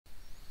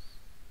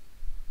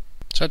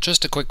So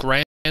just a quick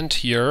rant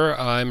here.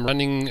 I'm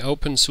running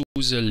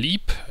openSUSE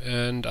Leap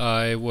and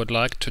I would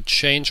like to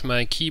change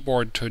my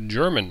keyboard to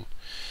German.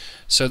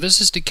 So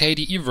this is the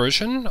KDE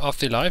version of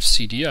the live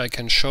CD. I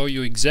can show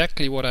you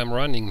exactly what I'm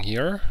running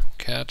here.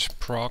 cat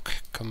proc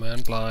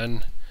command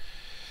line.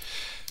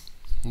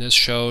 This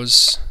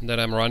shows that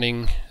I'm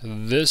running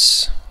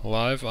this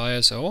live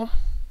ISO.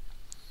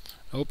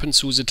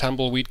 openSUSE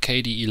Tumbleweed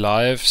KDE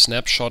Live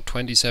snapshot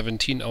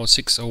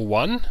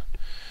 2017-06-01.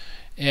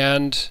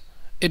 And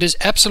it is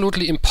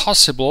absolutely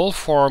impossible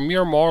for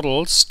mere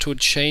mortals to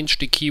change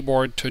the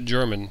keyboard to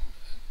German,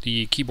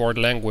 the keyboard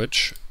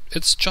language.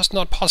 It's just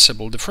not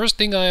possible. The first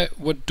thing I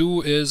would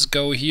do is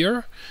go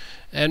here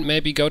and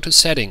maybe go to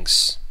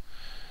settings.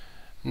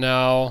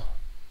 Now,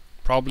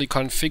 probably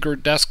configure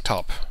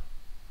desktop.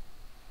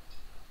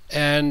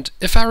 And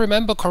if I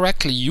remember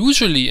correctly,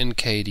 usually in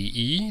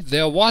KDE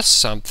there was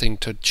something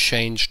to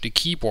change the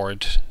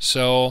keyboard.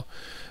 So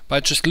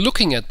by just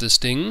looking at this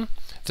thing,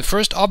 the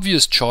first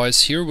obvious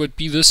choice here would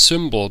be this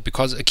symbol,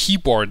 because a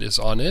keyboard is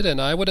on it,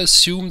 and I would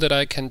assume that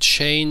I can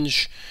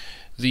change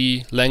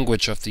the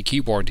language of the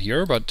keyboard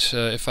here, but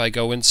if I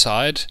go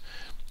inside,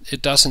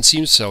 it doesn't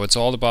seem so. It's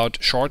all about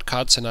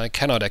shortcuts and I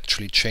cannot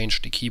actually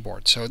change the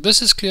keyboard. So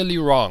this is clearly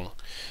wrong.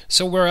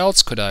 So where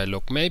else could I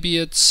look? Maybe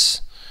it's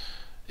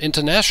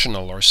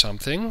international or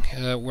something.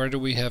 Where do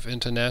we have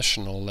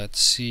international? Let's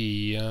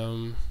see.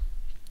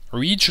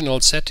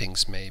 Regional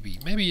settings maybe.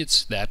 Maybe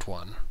it's that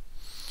one.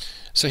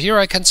 So here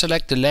I can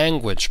select the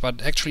language,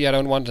 but actually I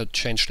don't want to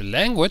change the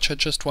language, I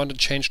just want to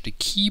change the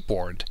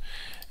keyboard.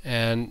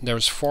 And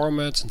there's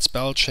formats and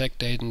spell check,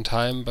 date and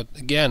time, but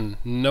again,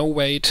 no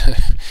way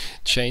to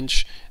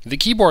change the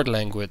keyboard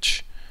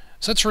language.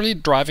 So it's really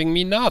driving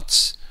me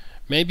nuts.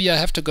 Maybe I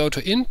have to go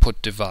to input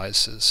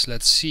devices.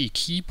 Let's see,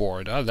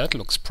 keyboard. Ah, that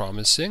looks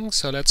promising.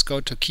 So let's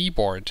go to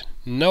keyboard.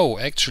 No,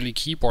 actually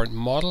keyboard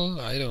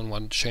model. I don't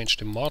want to change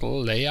the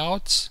model.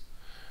 Layouts.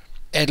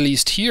 At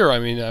least here, I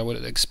mean, I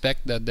would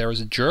expect that there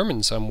is a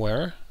German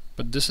somewhere,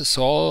 but this is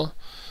all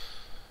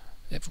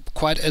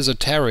quite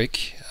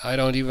esoteric. I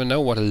don't even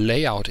know what a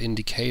layout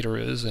indicator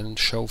is, and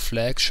show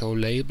flag, show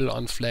label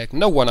on flag.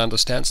 No one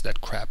understands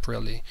that crap,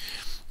 really.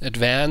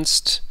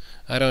 Advanced,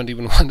 I don't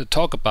even want to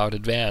talk about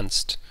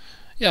advanced.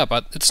 Yeah,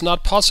 but it's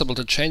not possible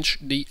to change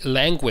the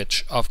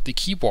language of the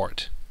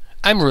keyboard.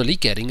 I'm really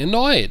getting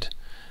annoyed.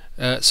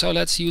 So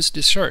let's use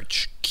the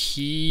search.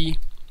 Keyboard.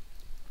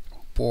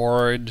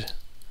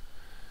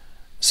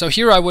 So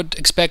here I would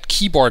expect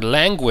keyboard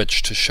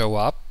language to show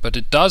up, but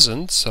it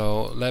doesn't,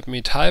 so let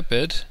me type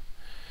it.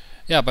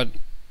 Yeah, but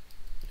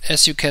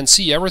as you can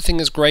see, everything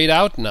is grayed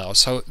out now,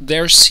 so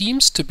there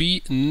seems to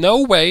be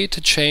no way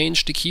to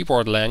change the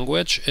keyboard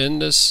language in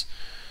this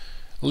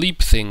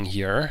Leap thing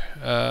here,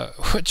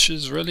 which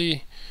is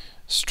really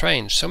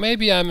strange. So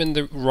maybe I'm in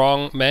the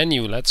wrong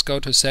menu. Let's go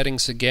to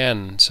settings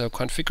again. So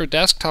configure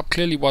desktop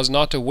clearly was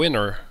not a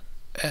winner.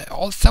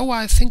 Although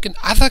I think in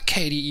other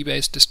KDE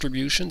based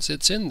distributions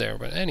it's in there,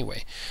 but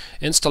anyway.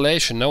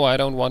 Installation, no, I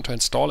don't want to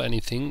install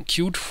anything.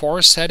 Qt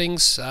 4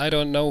 settings, I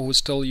don't know who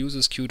still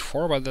uses Qt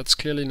 4, but that's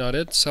clearly not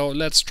it. So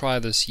let's try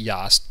this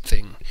Yast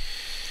thing.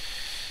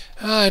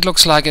 It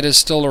looks like it is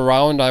still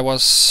around. I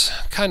was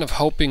kind of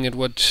hoping it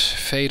would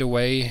fade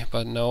away,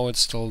 but no,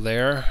 it's still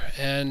there.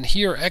 And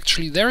here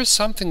actually there is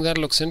something that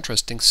looks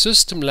interesting.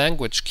 System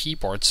language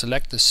keyboard.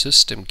 Select the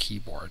system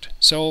keyboard.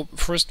 So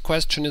first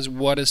question is,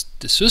 what is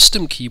the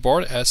system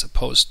keyboard as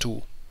opposed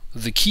to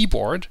the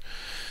keyboard?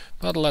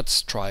 But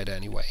let's try it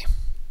anyway.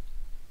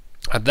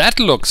 That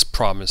looks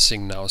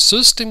promising now.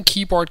 System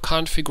keyboard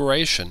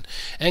configuration.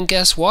 And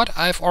guess what?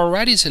 I've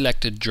already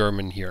selected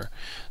German here.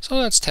 So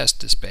let's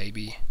test this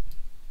baby.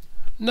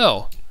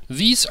 No,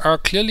 these are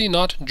clearly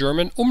not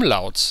German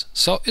umlauts,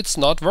 so it's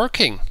not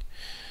working.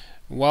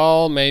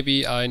 Well,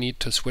 maybe I need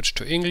to switch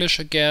to English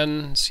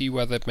again, see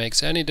whether it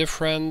makes any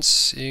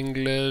difference.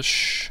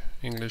 English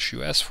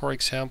US for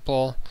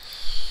example.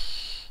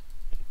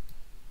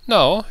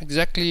 No,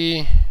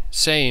 exactly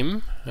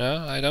same.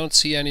 I don't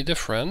see any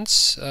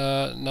difference.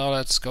 Now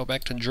let's go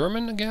back to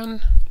German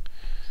again.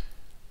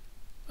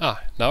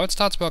 Ah, now it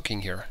starts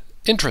working here.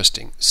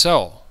 Interesting.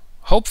 So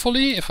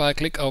hopefully, if I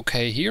click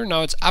OK here,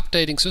 now it's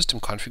updating system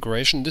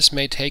configuration. This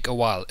may take a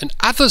while. In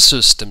other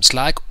systems,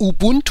 like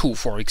Ubuntu,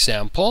 for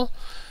example,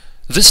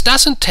 this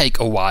doesn't take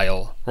a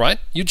while, right?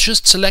 You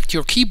just select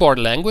your keyboard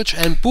language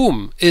and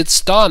boom,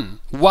 it's done.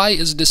 Why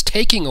is this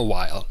taking a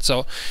while?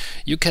 So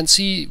you can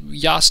see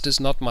Yast is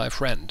not my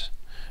friend.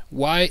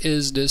 Why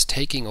is this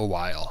taking a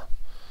while?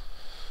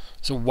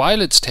 So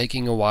while it's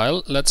taking a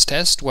while, let's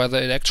test whether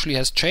it actually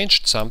has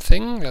changed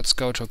something. Let's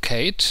go to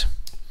Kate.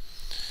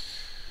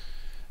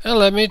 And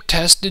let me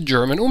test the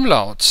German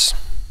umlauts.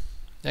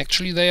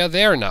 Actually, they are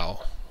there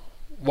now,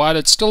 while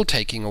it's still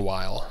taking a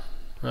while.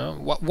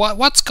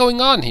 What's going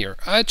on here?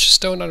 I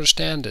just don't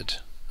understand it.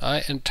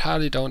 I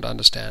entirely don't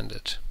understand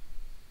it.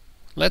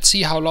 Let's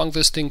see how long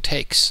this thing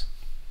takes.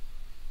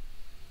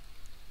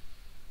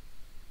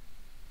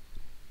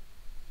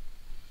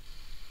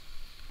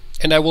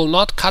 And I will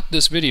not cut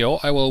this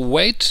video. I will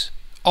wait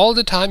all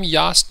the time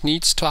Yast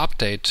needs to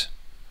update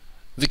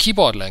the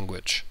keyboard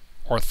language,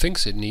 or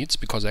thinks it needs,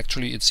 because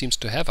actually it seems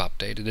to have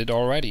updated it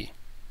already.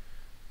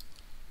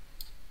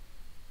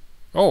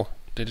 Oh,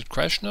 did it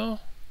crash now?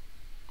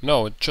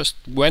 No, it just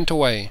went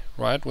away,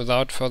 right,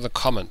 without further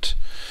comment.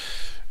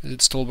 Is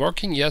it still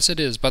working? Yes, it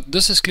is, but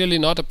this is clearly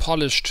not a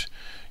polished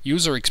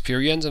user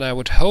experience, and I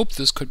would hope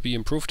this could be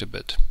improved a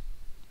bit.